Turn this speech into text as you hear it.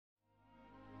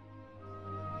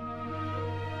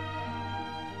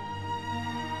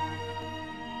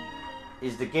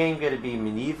is the game going to be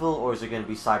medieval or is it going to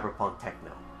be cyberpunk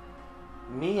techno?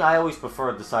 Me, I always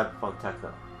preferred the cyberpunk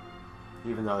techno,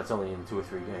 even though it's only in 2 or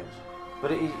 3 games.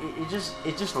 But it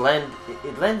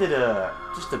lended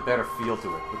just a better feel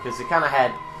to it because it kind of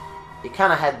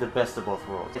had the best of both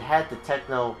worlds. It had the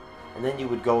techno, and then you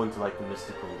would go into like the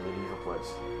mystical medieval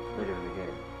place later in the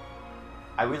game.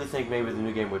 I really think maybe the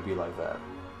new game would be like that.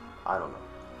 I don't know,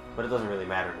 but it doesn't really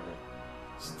matter to me.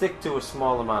 Stick to a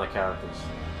small amount of characters.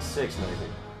 6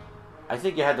 maybe. I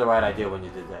think you had the right idea when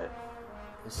you did that.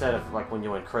 Instead of like when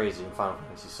you went crazy in Final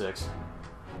Fantasy VI.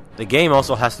 The game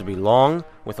also has to be long,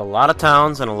 with a lot of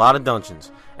towns and a lot of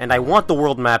dungeons. And I want the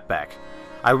world map back.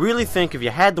 I really think if you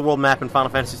had the world map in Final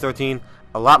Fantasy XIII,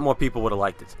 a lot more people would have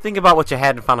liked it. Think about what you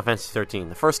had in Final Fantasy XIII.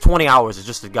 The first 20 hours is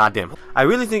just a goddamn... I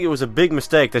really think it was a big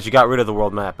mistake that you got rid of the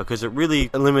world map, because it really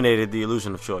eliminated the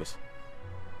illusion of choice.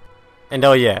 And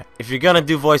oh yeah, if you're gonna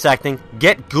do voice acting,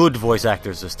 get good voice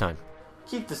actors this time.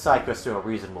 Keep the side quest to a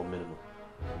reasonable minimum.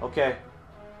 Okay?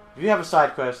 If you have a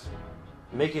side quest,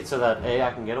 make it so that A,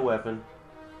 I can get a weapon,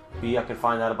 B, I can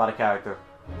find out about a character,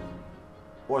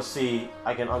 or C,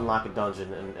 I can unlock a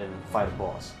dungeon and fight a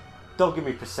boss. Don't give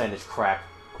me percentage crap.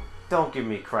 Don't give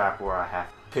me crap where I have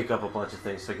to pick up a bunch of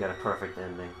things to get a perfect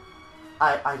ending.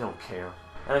 I don't care.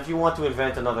 And if you want to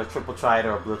invent another Triple Triad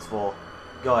or a Blitzball,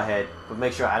 go ahead, but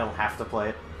make sure I don't have to play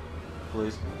it,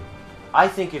 please. I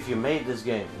think if you made this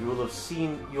game, you will have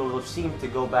seemed to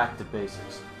go back to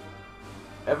basics.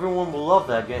 Everyone will love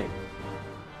that game.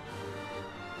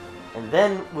 And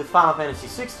then with Final Fantasy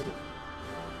XVI,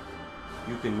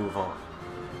 you can move on.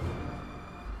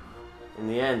 In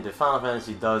the end, if Final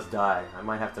Fantasy does die, I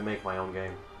might have to make my own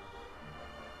game.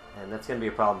 And that's going to be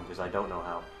a problem because I don't know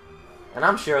how. And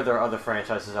I'm sure there are other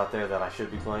franchises out there that I should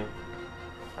be playing.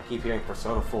 I keep hearing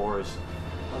Persona 4 is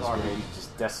already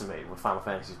just decimated what Final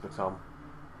Fantasy's become.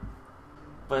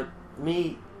 But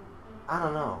me, I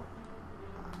don't know.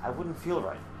 I wouldn't feel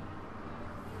right.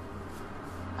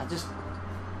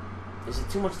 Is it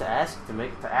too much to ask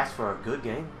for a good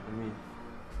game? I mean,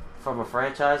 from a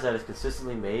franchise that has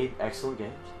consistently made excellent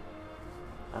games?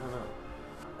 I don't know.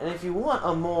 And if you want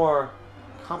a more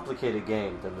complicated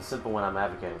game than the simple one I'm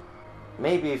advocating,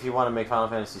 maybe if you want to make Final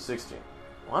Fantasy XVI,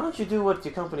 why don't you do what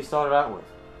your company started out with?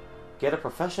 Get a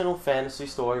professional fantasy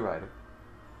story writer,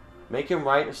 make him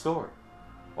write a story,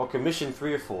 or commission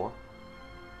 3 or 4.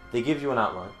 They give you an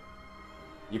outline,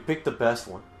 you pick the best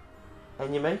one,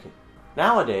 and you make it.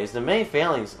 Nowadays, the main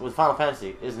failings with Final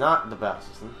Fantasy is not the battle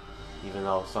system, even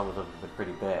though some of them have been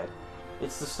pretty bad.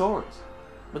 It's the stories.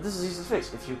 But this is easy to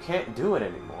fix. If you can't do it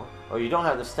anymore, or you don't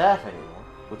have the staff anymore,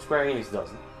 which Square Enix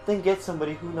doesn't, then get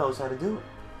somebody who knows how to do it.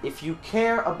 If you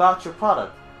care about your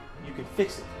product, you can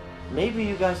fix it. Maybe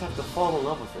you guys have to fall in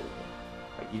love with it again.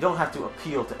 Like, you don't have to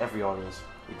appeal to every audience.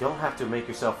 You don't have to make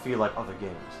yourself feel like other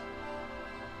games.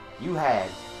 You had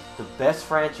the best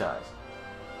franchise.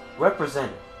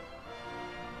 Represent it.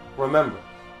 Remember,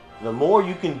 the more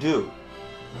you can do,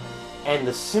 and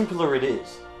the simpler it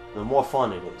is, the more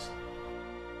fun it is.